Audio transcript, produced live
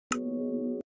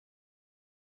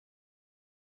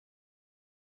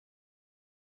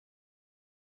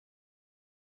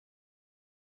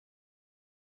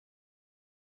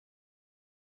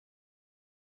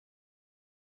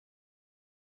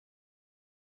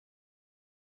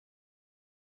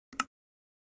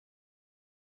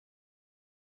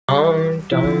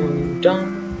Dun dun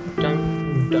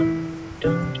dun dun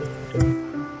dun dun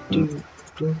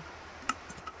dun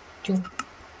dun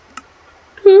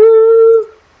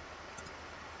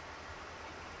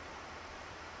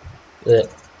dun.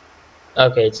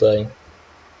 Okay, it's loading.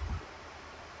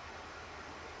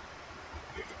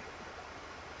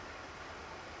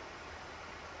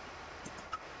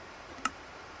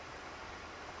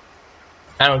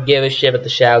 I don't give a shit about the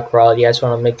shadow quality. I just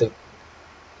want to make the.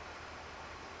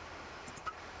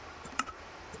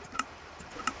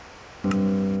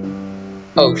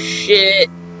 Oh shit!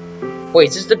 Wait,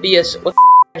 is this the BS? What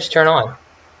the just turn on?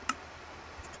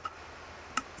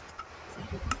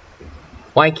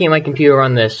 Why can't my computer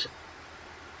run this?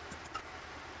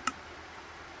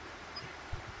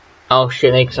 Oh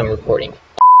shit, make some recording.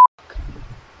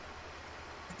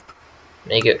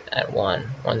 Make it at 1.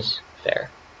 1's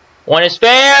fair. 1 is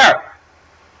fair!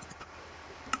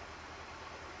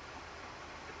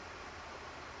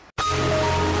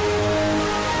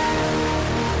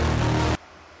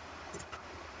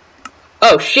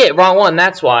 Oh shit, wrong one,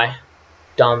 that's why.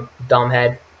 Dumb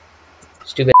head.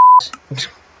 Stupid ass.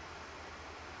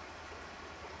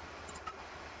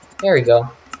 There we go.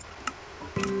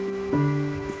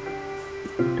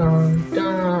 Dun,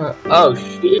 dun. Oh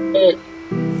shit.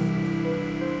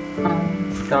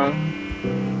 Dun, dun.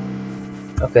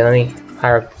 Okay, let me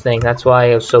hire up the thing. That's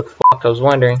why I was so fucked. I was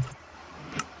wondering.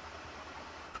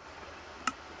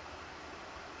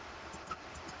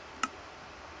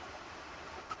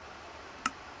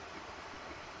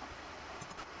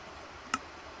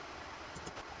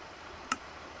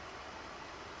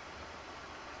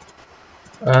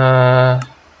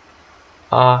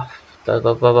 Off. Blah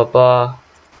blah blah blah blah.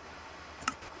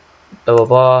 Blah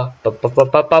blah blah blah blah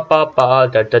blah blah blah blah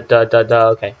da da da da da.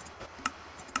 Okay.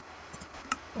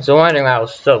 So wondering why I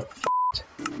was so fucked.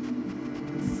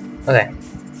 Okay.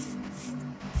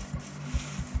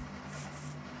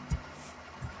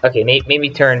 Okay, maybe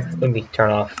turn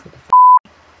off.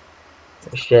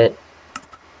 Shit.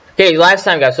 Okay, last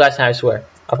time, guys. Last time, I swear.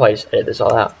 I'll probably just edit this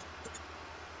all out.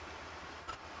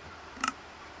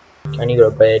 I need to go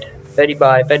to bed. Betty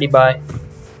bye. Betty bye.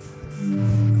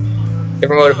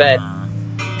 Everyone go to bed.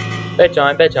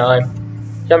 Bedtime. Bedtime.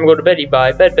 Time to go to Betty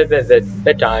bye.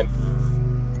 Bedtime.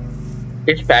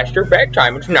 It's past your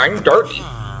bedtime. It's 9:30.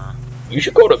 You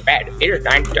should go to bed. It is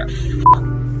 9:30.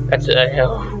 That's a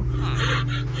hell.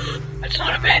 That's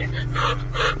not a bed.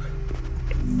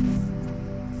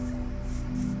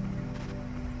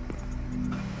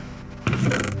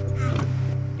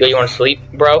 Yo, you wanna sleep,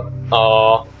 bro?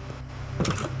 Aww.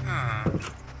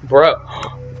 Bro.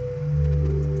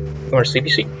 You wanna sleep?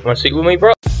 You wanna sleep with me,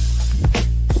 bro?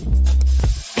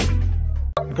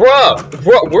 Bro,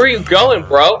 where are you going,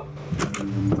 bro?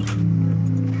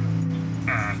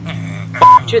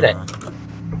 F you then.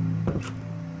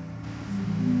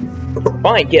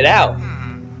 Fine, get out.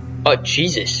 Oh,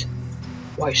 Jesus.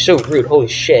 Why, you're so rude. Holy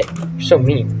shit. You're so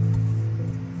mean.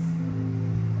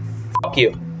 Fuck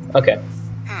you. Okay.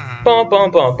 Bum bum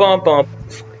bum bum bum.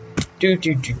 Do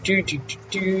do do do do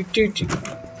do do do.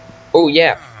 Oh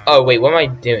yeah. Oh wait, what am I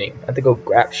doing? I have to go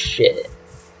grab shit.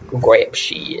 Go grab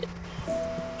shit.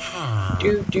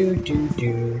 Do do do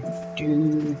do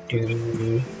do do.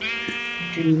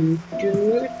 Do do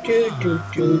do do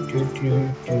do do do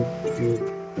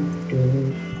do.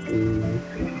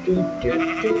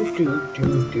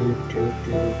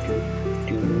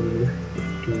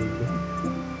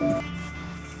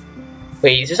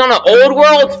 Wait, is this on an old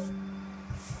world?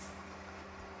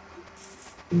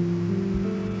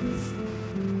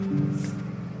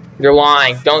 You're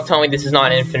lying. Don't tell me this is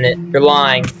not infinite. You're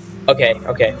lying. Okay,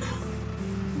 okay.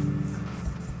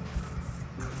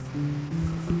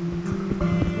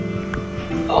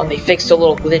 Oh, and they fixed a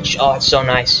little glitch. Oh, it's so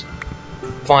nice.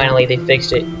 Finally, they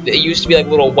fixed it. It used to be like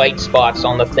little white spots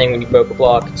on the thing when you broke a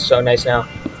block. It's so nice now.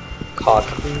 Cock.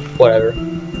 Whatever.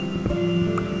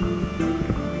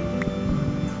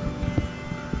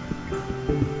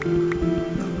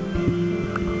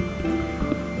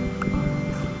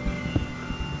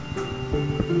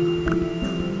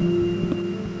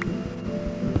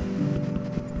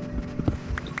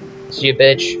 See you,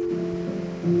 bitch.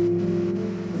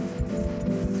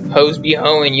 Hoes be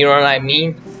hoeing, you know what I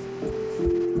mean?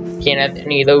 Can't have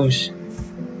any of those.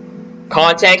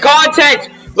 Content!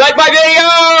 Like my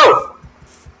video!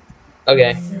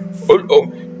 Okay.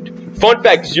 Fun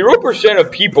fact, 0%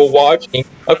 of people watching,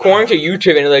 according to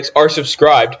YouTube analytics, are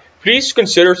subscribed. Please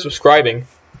consider subscribing.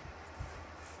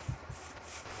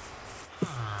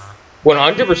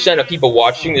 100% of people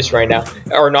watching this right now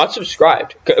are not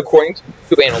subscribed, according to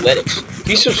YouTube analytics.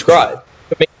 Please subscribe.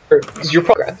 Does your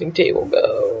crafting table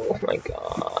go? Oh my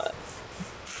god.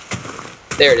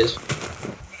 There it is.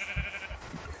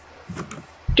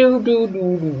 Do do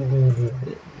do do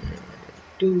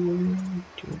do do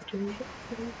do do.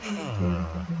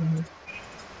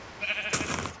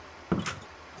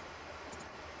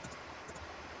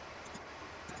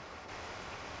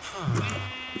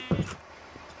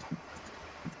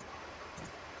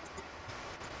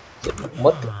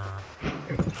 What the?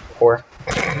 Or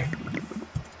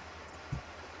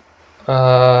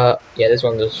yeah, this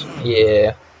one does.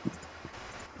 Yeah.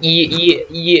 Yeah.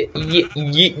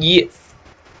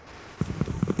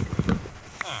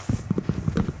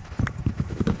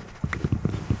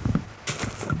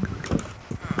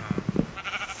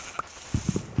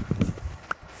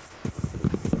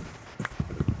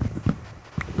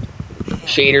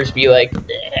 Shaders be like,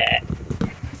 bleh.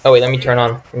 Oh wait, let me turn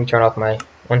off my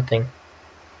one thing.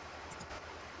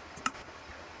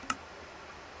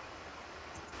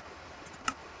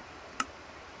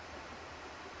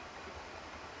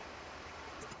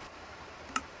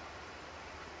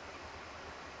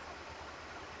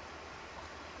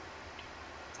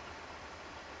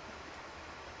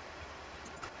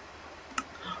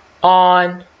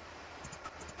 On.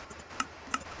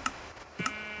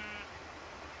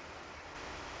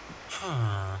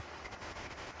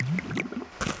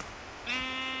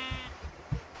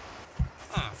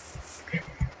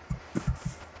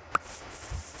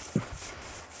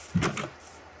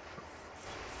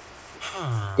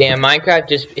 Damn, Minecraft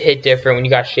just hit different when you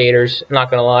got shaders, I'm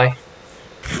not gonna lie.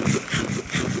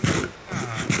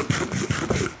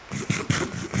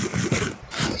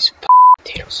 These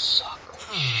potatoes suck.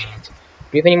 Shit.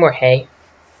 Do you have any more hay?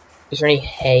 Is there any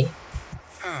hay?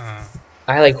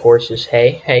 I like horses.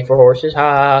 Hay? Hay for horses?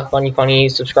 Ha, funny, funny.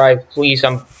 Subscribe, please.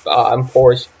 I'm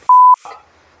poor as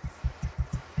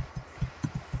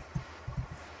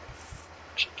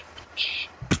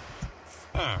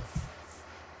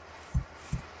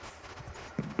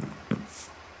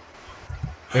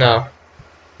No.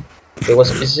 Wait,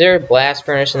 is there a blast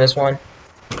furnace in this one?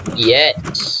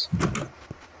 Yes.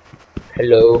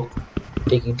 Hello.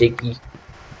 Diggy diggy.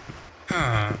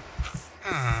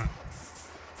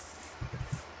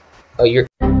 Oh, you're...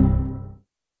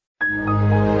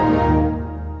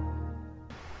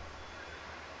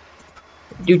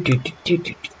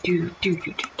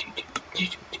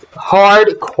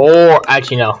 Hardcore.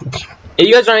 Actually, no. If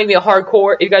you guys want to make me a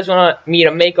hardcore, if you guys want me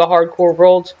to make a hardcore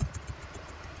world,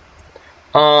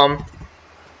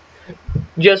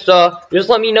 just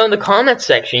let me know in the comments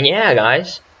section. Yeah,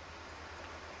 guys.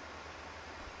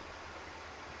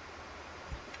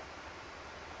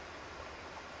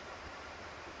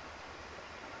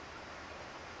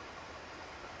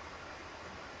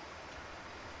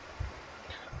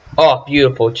 Oh,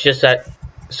 beautiful. It's just that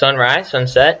sunrise,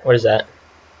 sunset. What is that?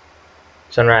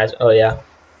 Sunrise. Oh, yeah.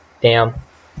 Damn.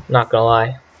 Not gonna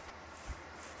lie.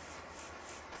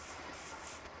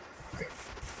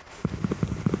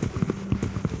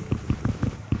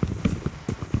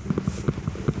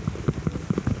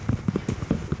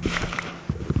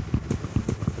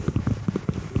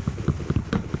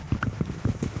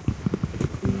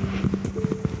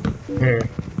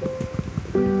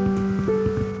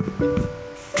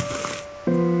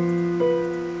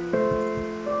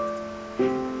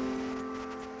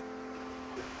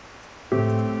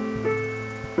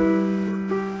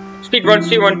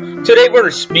 Speedrun. Today we're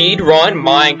gonna speedrun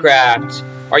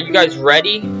Minecraft. Are you guys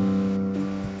ready?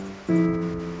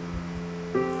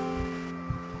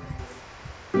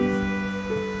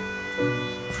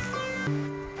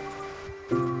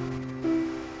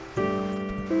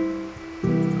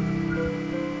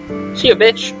 See ya,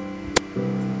 bitch.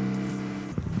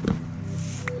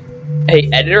 Hey,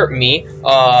 editor, me.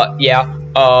 Yeah.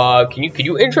 Could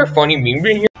you enter a funny meme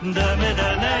in here?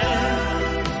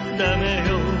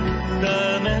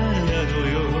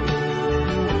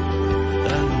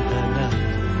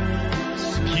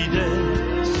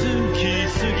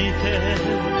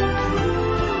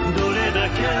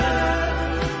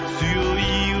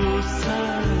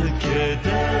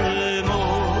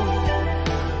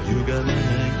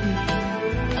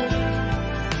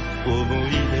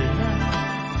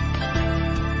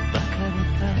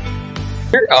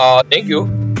 Thank you.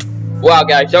 Wow,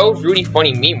 guys, that was really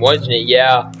funny meme, wasn't it?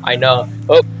 Yeah, I know.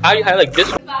 Oh, how do you highlight this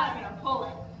one?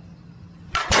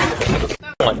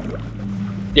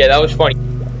 Yeah, that was funny.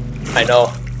 I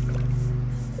know.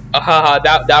 Haha,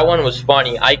 that one was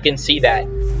funny. I can see that.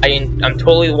 I'm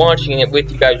totally watching it with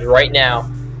you guys right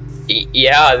now.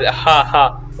 Yeah,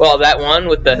 haha. Well, that one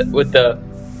with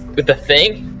the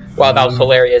thing. Wow, that was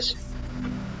hilarious.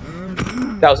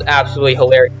 That was absolutely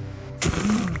hilarious.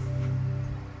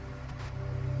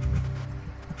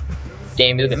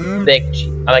 Damn, you looking thick.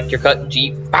 I like your cut,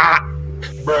 G. Ah!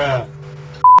 Bruh.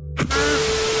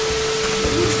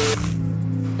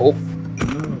 Oh.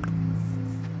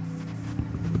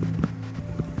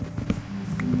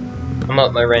 I'm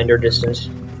up my render distance.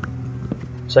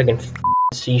 So I can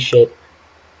see shit.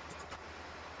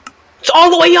 It's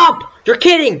all the way up! You're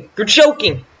kidding! You're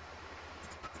joking!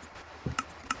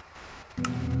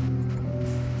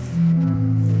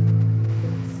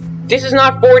 This is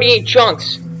not 48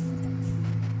 chunks!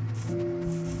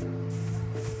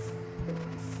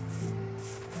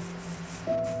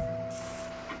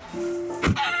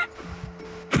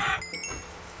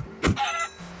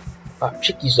 Ah,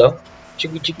 chickies though.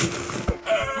 Chicky.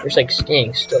 There's like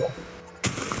skiing still.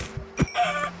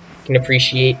 Can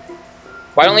appreciate.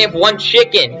 Why don't we have one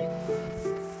chicken?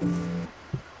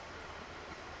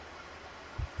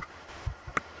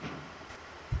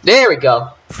 There we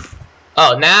go.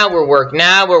 Oh, now we're working.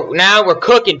 Now we're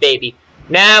cooking, baby.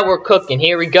 Now we're cooking.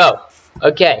 Here we go.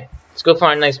 Okay, let's go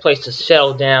find a nice place to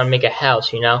settle down, make a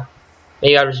house. You know,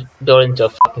 maybe I'll just build it into a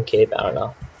fucking cave. I don't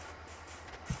know.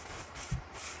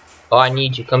 Oh, I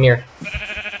need you. Come here.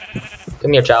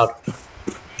 Come here, child.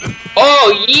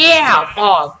 Oh yeah!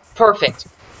 Oh, perfect.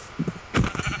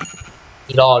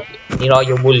 Need all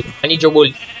your wool. I need your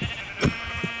wool.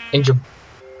 And your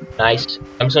nice.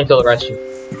 I'm just gonna kill the rest of you.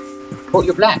 Oh,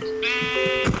 you're black.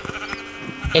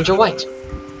 And you're white.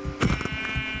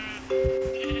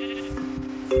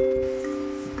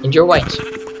 And you're white.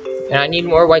 And I need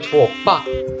more white wool. Bah.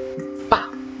 Bah.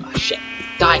 Oh shit.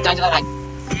 Die.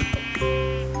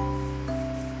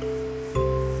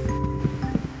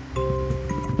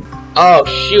 Oh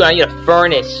shoot, I need a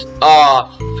furnace.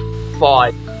 Oh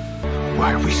fuck.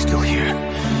 Why are we still here?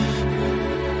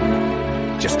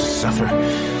 Just to suffer?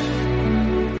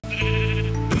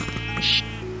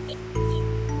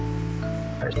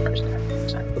 First,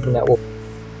 open that wool.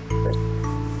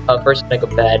 First make a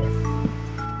bed.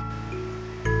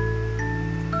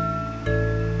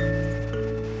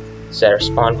 Set our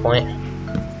spawn point.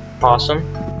 Awesome.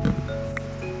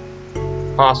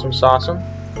 Awesome sauceum.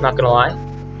 Not gonna lie.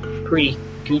 Pretty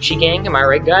Gucci gang, am I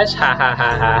right, guys? Ha ha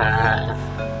ha ha ha.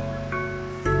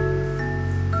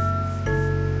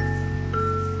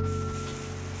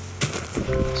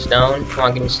 Stone, come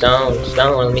on, give me stone.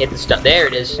 Let me hit the stone. There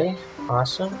it is. See?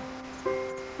 Awesome.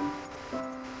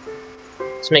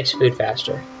 This makes food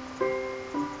faster.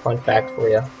 Fun fact for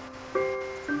you.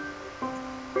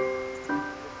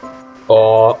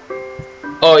 Oh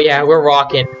yeah, we're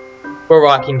rocking. We're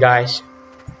rocking, guys.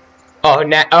 Oh,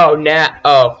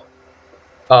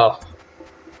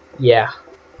 yeah.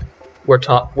 We're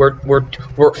talking.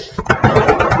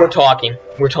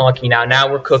 We're talking now.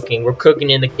 Now we're cooking. We're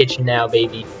cooking in the kitchen now,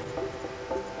 baby.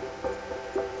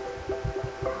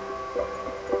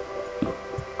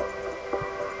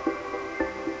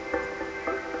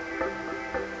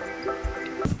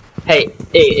 Hey,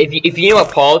 if you know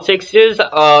what politics is,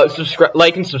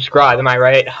 like and subscribe. Am I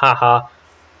right? Haha.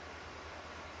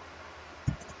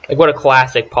 Like, what a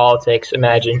classic politics.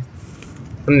 Imagine.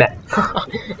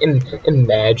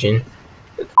 Imagine.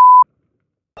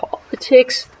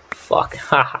 Politics? Fuck.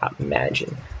 Haha.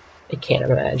 Imagine. I can't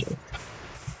imagine.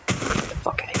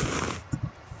 Fuck it.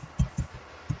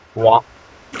 What?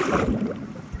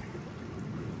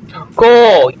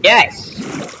 Goal! Yes!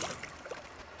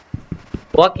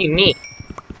 Lucky me.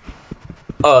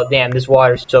 Oh, damn. This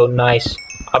water's so nice.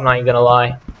 I'm not even gonna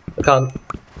lie. Look how...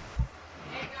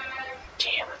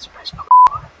 Damn, that's nice fucking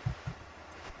water.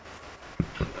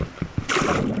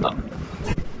 Oh.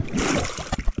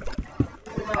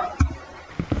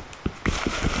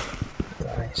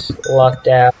 Nice. Lucked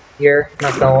out here,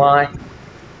 not gonna lie.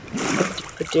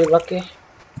 Pretty lucky.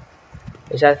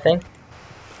 Is that a thing?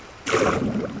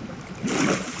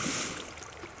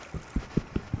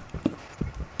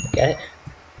 Get it?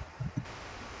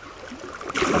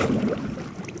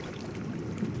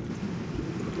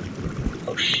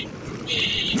 Oh shit.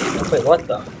 Wait, what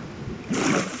the?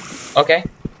 Okay.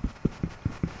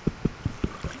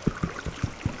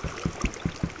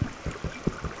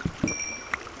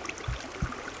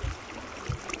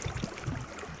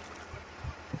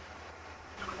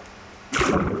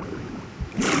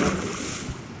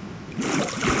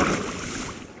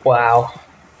 Wow.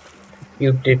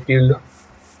 Beautiful.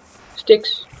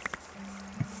 Sticks.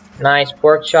 Nice.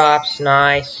 Pork chops.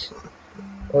 Nice.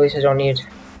 At least I don't need...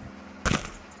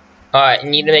 Alright, I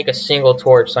need to make a single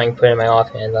torch so I can put it in my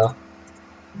offhand, though.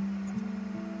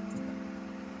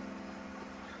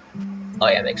 Oh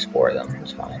yeah, makes 4 of them.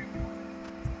 It's fine.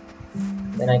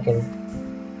 Then I can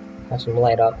have some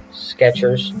light up.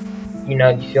 Skechers. You know,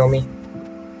 you feel me?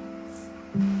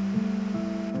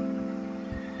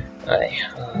 Alright,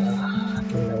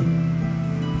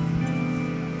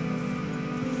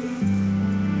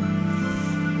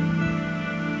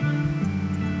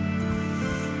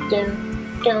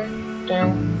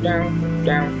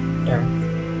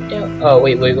 down. Oh,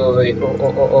 wait.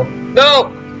 Oh.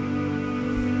 No!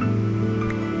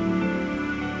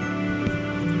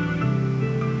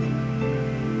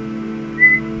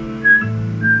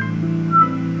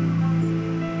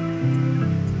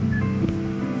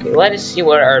 Okay, let us see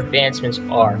what our advancements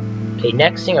are. Okay,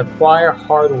 next thing, acquire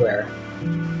hardware.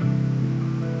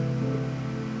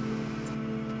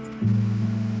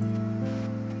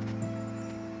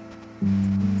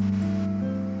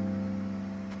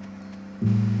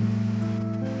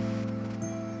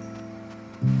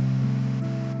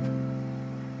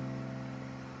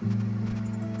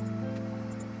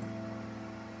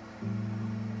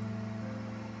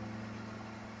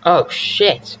 Oh,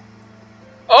 shit.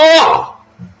 Oh!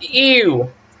 Ew!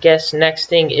 Guess next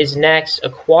thing is next.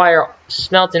 Acquire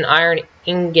smelt an iron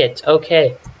ingot.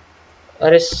 Okay.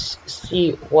 Let us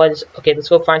see what is... Okay, let's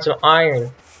go find some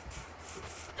iron.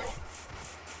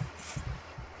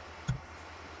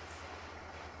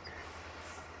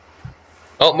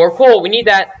 Oh, more coal. We need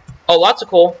that. Oh, lots of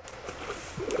coal.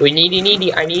 We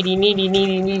needy. I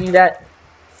needy that.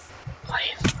 I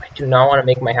do not want to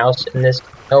make my house in this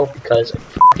because I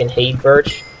fucking hate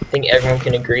birch. I think everyone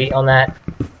can agree on that.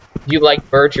 If you like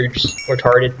birch, you're just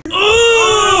retarded.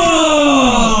 Oh!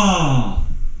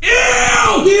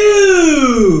 Ew!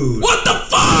 Dude! What the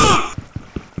fuck?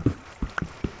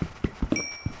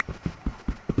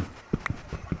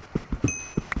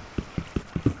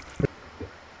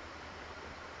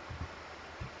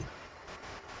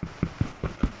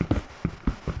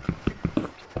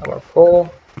 More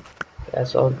coal.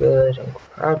 That's all good. I'm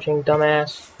crouching,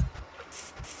 dumbass.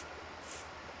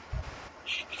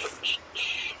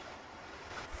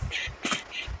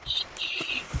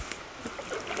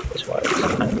 This water is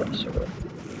kind of absurd.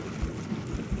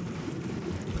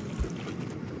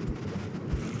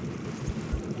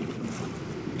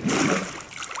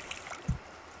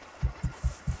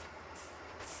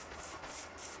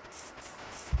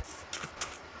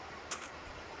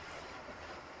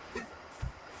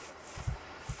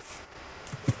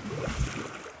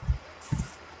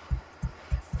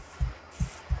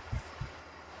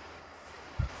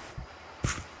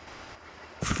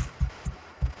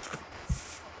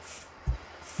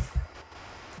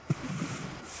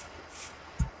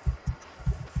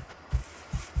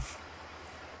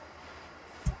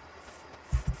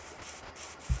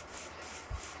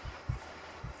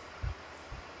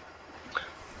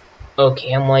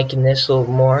 Okay, I'm liking this a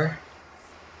little more.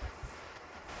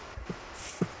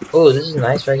 Oh, this is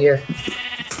nice right here.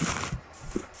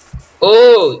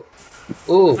 Oh!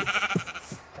 Ooh.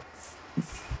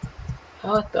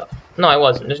 What the? No, I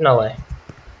wasn't. There's no way.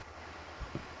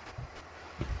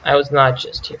 I was not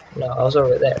just here. No, I was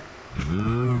over there.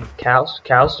 Cows?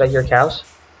 Cows? Did I hear cows?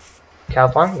 Cow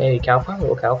farm? Maybe cow farm? A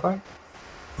little cow farm?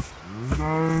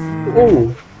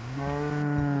 Ooh.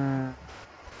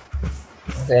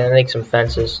 Okay, I'll make some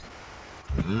fences.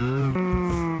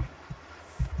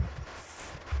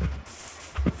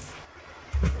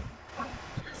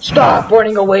 Stop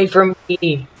running away from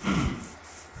me!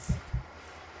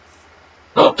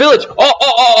 Village!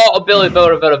 Oh, village.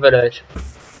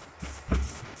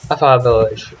 I found a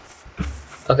village.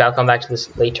 Okay, I'll come back to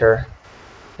this later.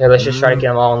 Here, let's just try to get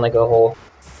them all in like a hole.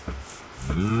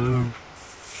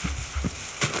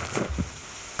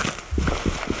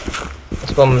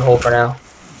 Let's put them in a hole for now.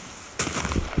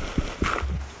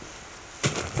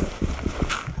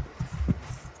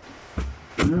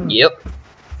 Yep.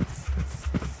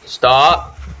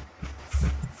 Stop.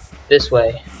 This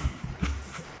way.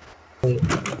 Okay,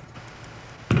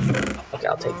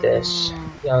 I'll take this.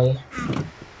 Yummy.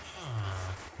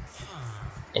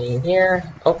 Any in here?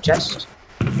 Oh, chest.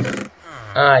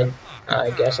 I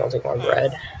guess I'll take more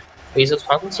bread. These those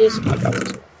pumpkin seeds? Okay, I'll take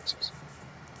some pumpkin seeds.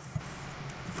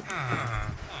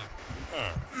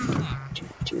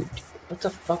 Dude, what the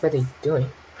fuck are they doing?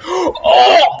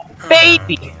 Oh,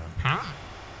 baby!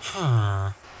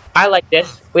 I like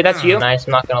this. Wait, that's you? Nice,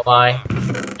 I'm not gonna lie.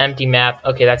 Empty map.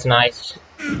 Okay, that's nice.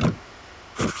 Okay,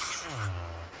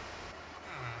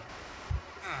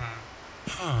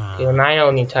 well, now I know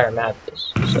what the entire map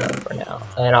is, so for now.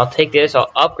 And I'll take this,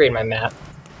 I'll upgrade my map.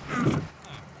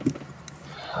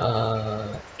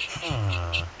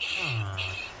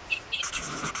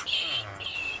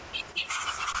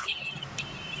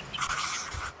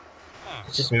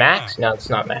 Is this max? No, it's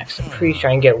not max. I'm pretty sure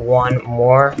I can get one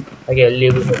more. I get a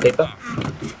little bit more paper.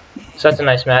 So that's a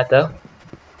nice map, though.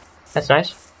 That's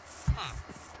nice.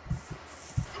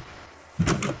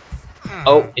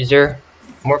 Oh, is there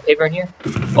more paper in here?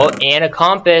 Oh, and a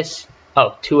compass.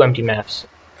 Oh, 2 empty maps.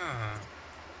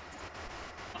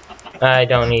 I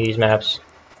don't need these maps.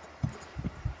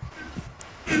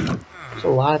 There's a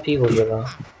lot of people here, though.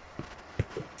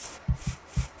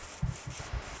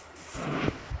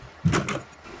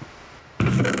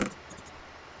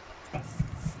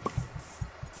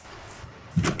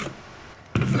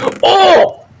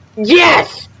 Oh!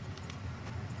 Yes!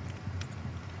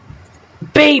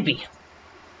 Baby!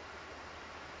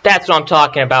 That's what I'm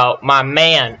talking about, my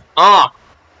man. Ah!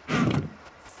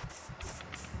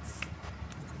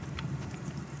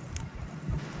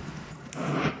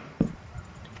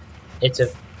 It's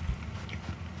a...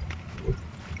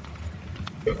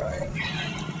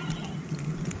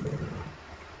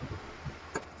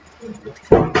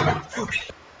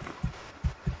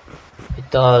 It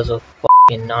does look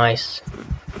fucking nice.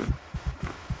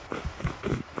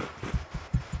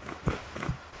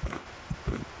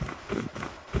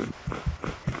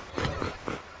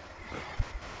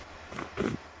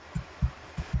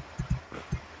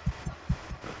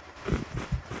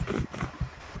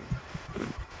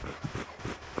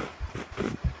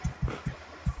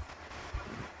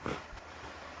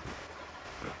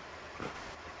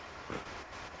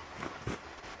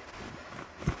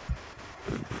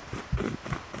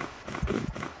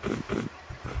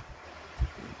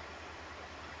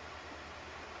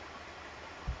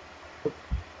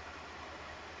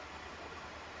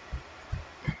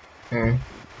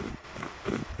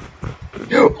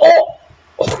 Oh!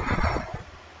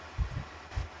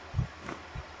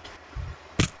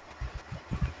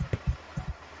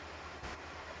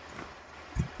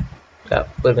 That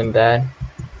would have been bad.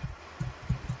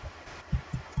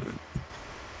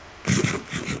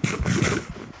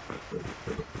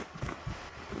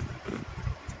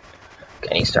 Okay,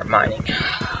 I need to start mining.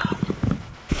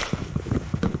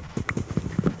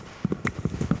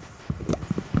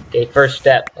 Okay, first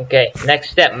step. Okay,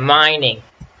 next step, mining.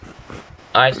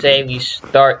 I say we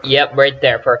start, yep, right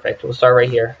there, perfect. We'll start right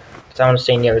here. Because I want to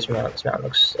stay near this mountain. This mountain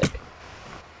looks sick.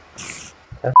 Is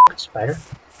that a fucking spider?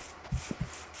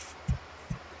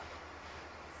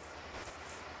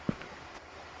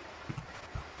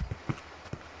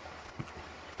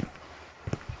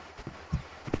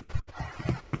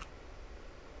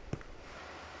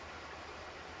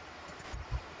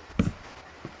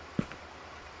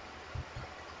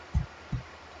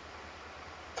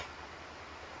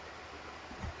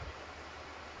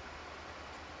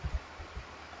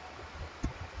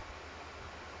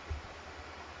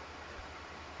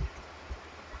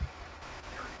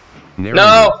 Narrator,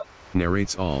 No!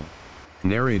 narrates all.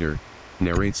 Narrator,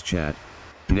 narrates chat.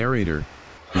 Narrator,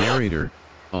 narrator,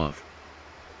 off.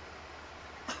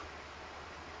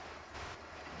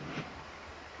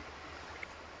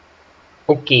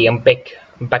 Okay, I'm back.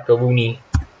 I'm back a Rooney.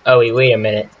 Oh wait a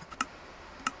minute.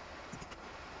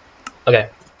 Okay.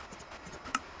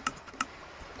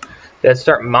 Let's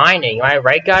start mining. Am I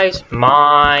right, guys?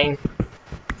 Mine.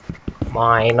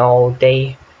 Mine all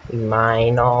day.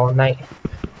 Mine all night.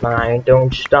 Mine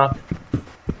don't stop.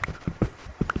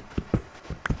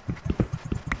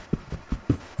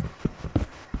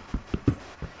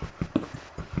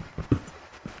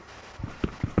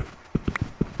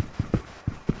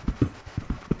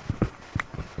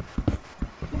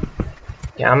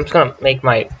 Yeah, I'm just gonna make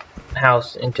my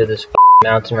house into this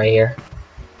mountain right here.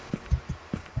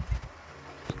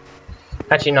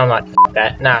 Actually, no, I'm not. Fuck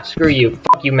that. Nah, screw you.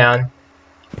 Fuck you, mountain.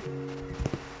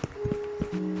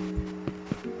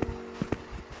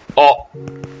 Oh.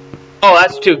 Oh,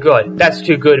 that's too good. That's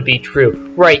too good to be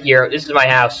true. Right here. This is my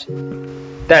house.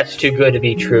 That's too good to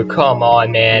be true. Come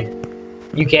on, man.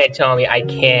 You can't tell me I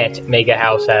can't make a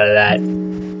house out of that.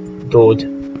 Dude.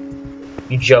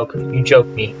 You joke. You joke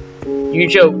me. You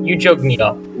joke me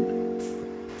up.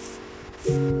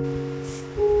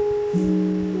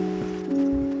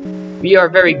 We are a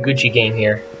very Gucci game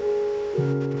here.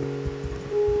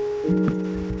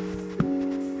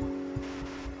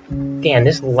 Damn,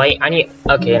 this light, I need,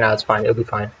 okay, no, it's fine, it'll be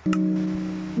fine.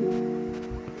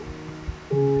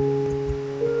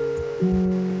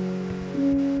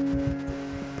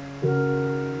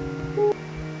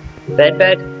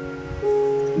 Bed?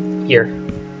 Here,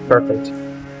 perfect.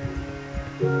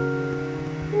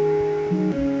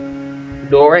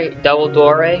 Doorway, double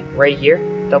doorway, right here.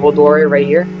 Double doorway, right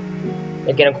here.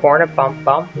 Again, a corner,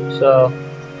 bump, so...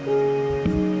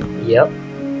 Yep.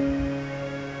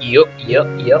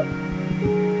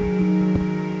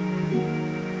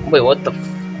 Wait, what the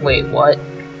f- wait, what?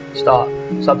 Stop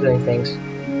doing things.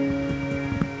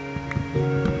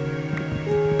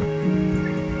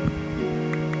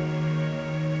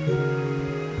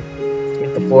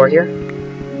 floor here.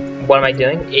 What am I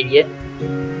doing? Idiot.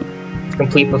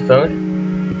 Complete buffoon.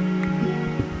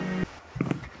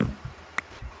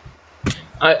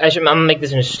 I'm gonna make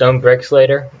this into stone bricks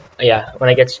later. Yeah, when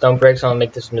I get stone bricks, I'll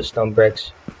make this into stone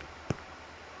bricks.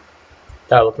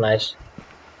 That'll look nice.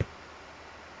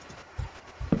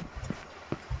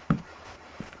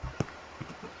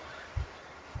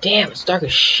 Damn, it's dark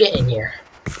as shit in here.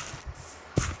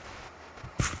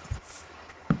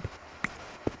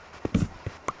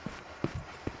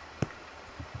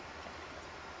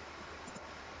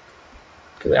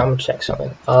 Okay, I'm gonna check something.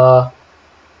 Oh,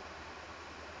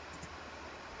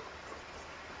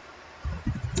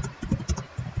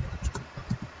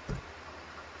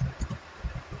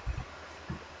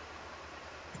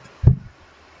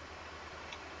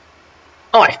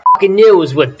 I fucking knew it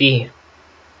was would be.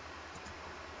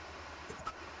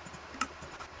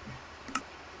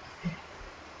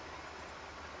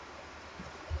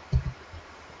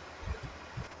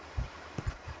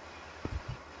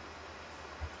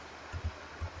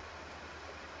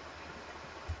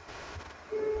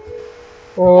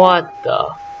 What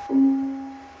the?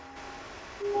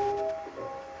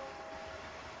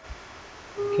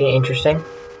 Okay, interesting.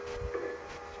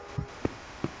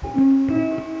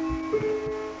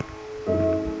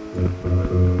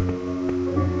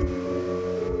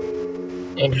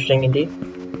 Interesting indeed.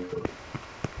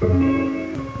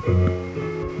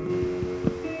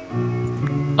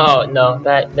 Oh no,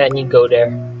 that need go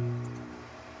there.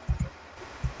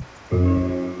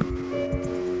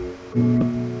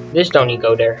 This don't need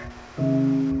go there.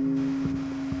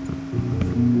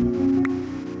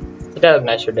 But that look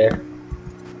nicer there.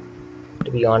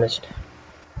 To be honest.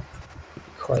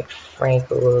 Quite frank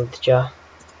with ya.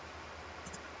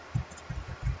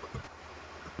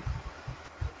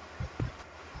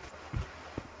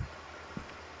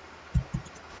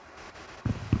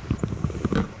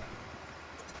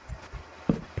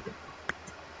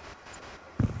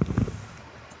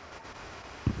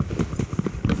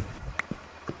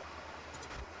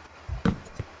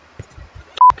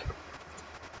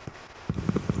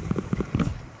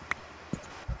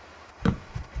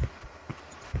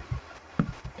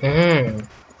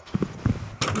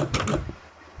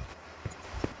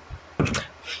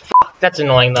 Fuck, that's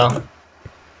annoying though.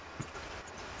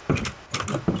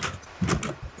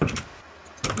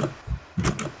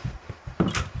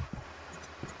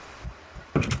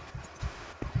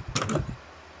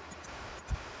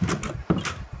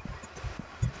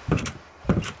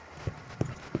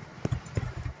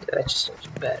 That just seems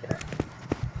better.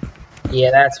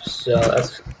 Yeah,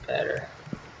 that's better.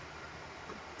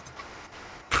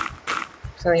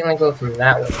 So you might go from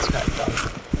that way, it's kind of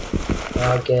dumb.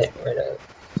 I'll get rid of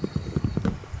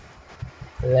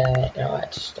that. No,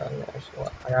 that's done there as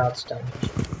well. Now it's done.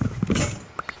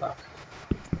 Fuck.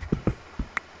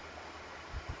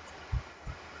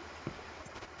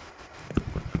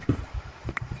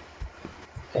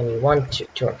 I need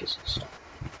two more pieces.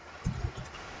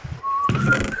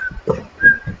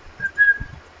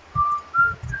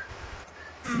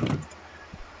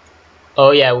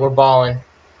 Oh yeah, we're balling.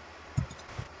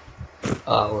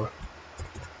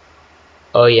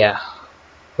 Oh yeah,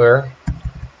 we're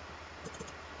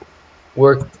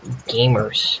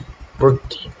gamers. We're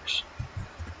gamers.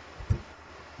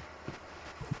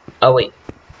 Oh wait,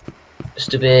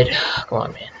 stupid. Come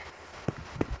on, man.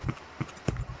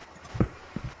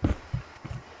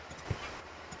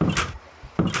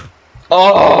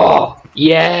 Oh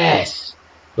yes,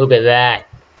 look at that.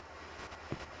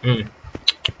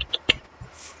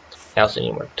 I also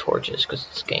need more torches because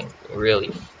it's getting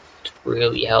really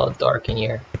hella dark in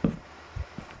here.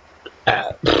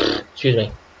 Excuse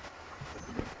me.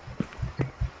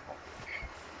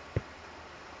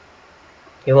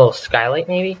 A little skylight,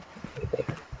 maybe?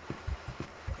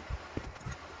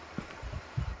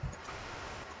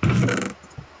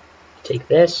 Take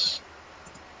this.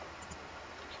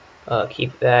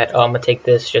 Keep that. Oh, I'm gonna take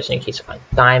this just in case I find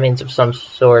diamonds of some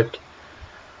sort.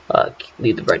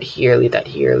 Leave the bread here, leave that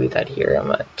here, leave that here. I'm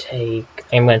gonna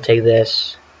take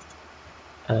this.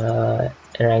 And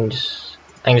I can just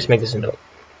make this into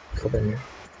flipping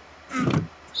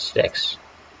sticks.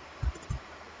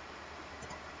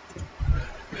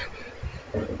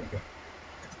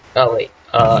 Oh wait,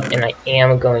 and I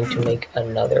am going to make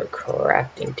another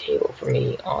crafting table for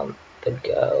me on the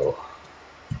go.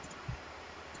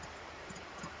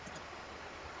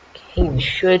 Okay, we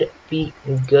should be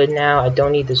good now. I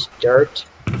don't need this dirt.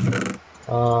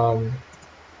 Okay,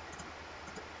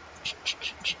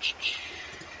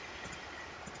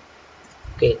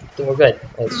 I think we're good.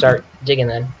 Let's start digging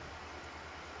then.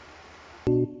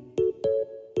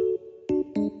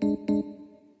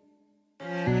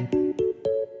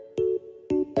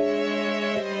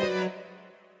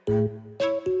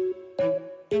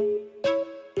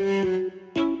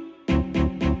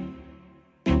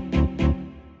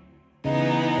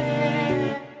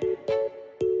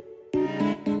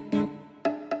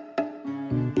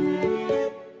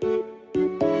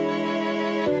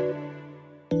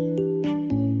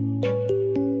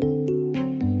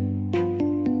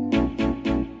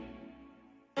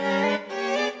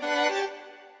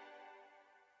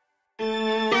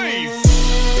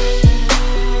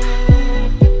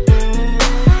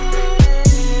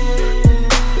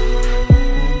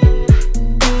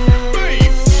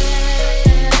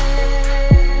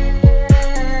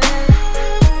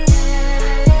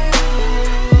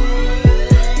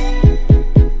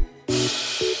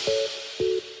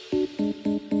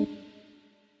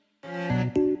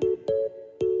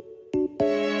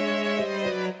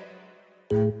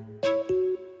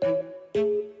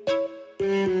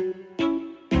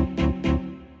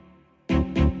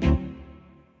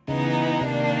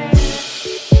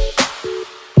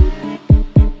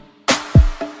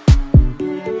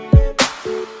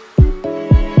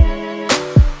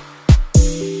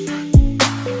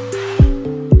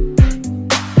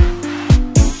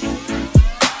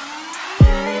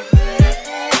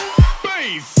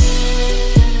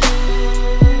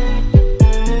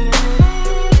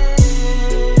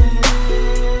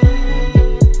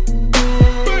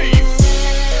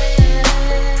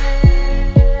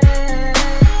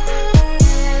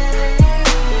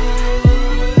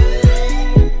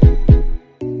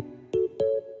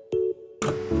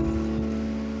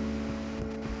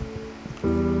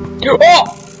 Oh!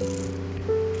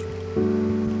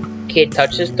 Can't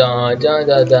touch this. Dun dun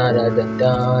dun dun dun dun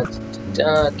dun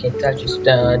dun. Can't touch this.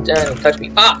 Dun dun. Don't touch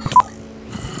me. Ah! Fuck.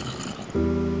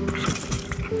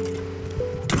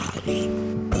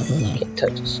 Can't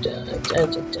touch this. Dun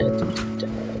dun dun dun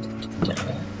dun dun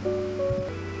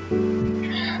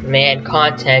dun. Man,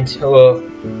 content. Oh.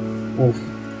 Oof.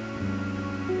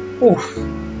 Oof.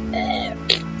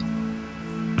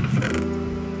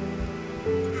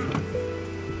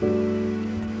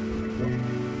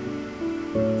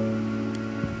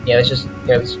 Yeah,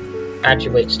 let's actually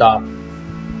wait, stop.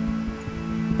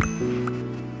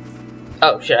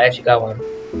 Oh shit, I actually got one.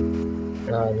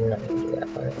 No, I'm not gonna do that,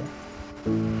 but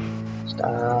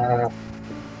stop.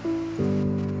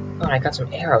 Oh, I got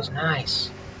some arrows,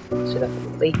 nice. Set up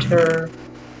later.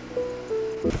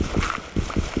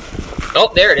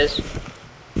 Oh, there it is.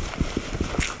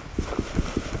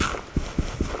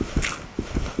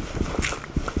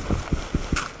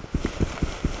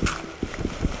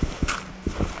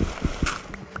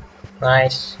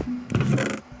 Nice.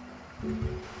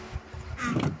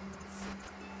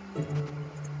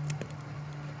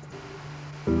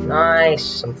 Nice.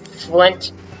 Some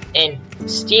flint and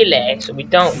steel eggs. So we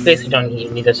basically don't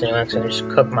need this anyway, so I just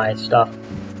cook my stuff.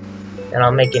 And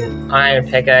I'll make an iron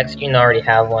pickaxe. You know, I already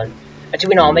have one.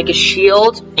 Actually, no, I'll make a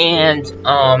shield and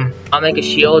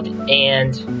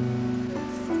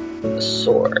a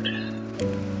sword.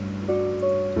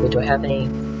 Wait, do I have any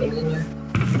things in here?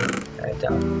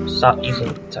 Alright, stop using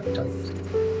it. Don't use it.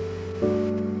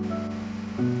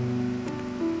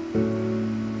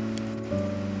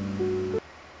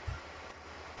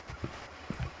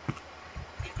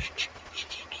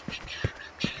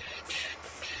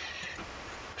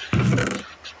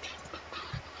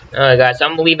 Alright guys,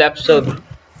 I'm gonna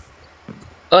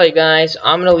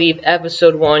leave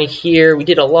episode 1 here. We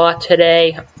did a lot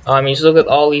today. Just look at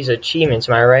all these achievements,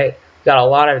 am I right? We got a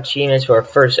lot of achievements for our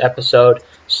first episode.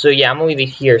 So yeah, I'm gonna leave it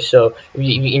here. So if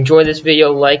you enjoyed this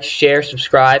video, like, share,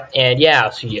 subscribe, and yeah,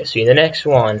 I'll see you in the next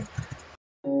one.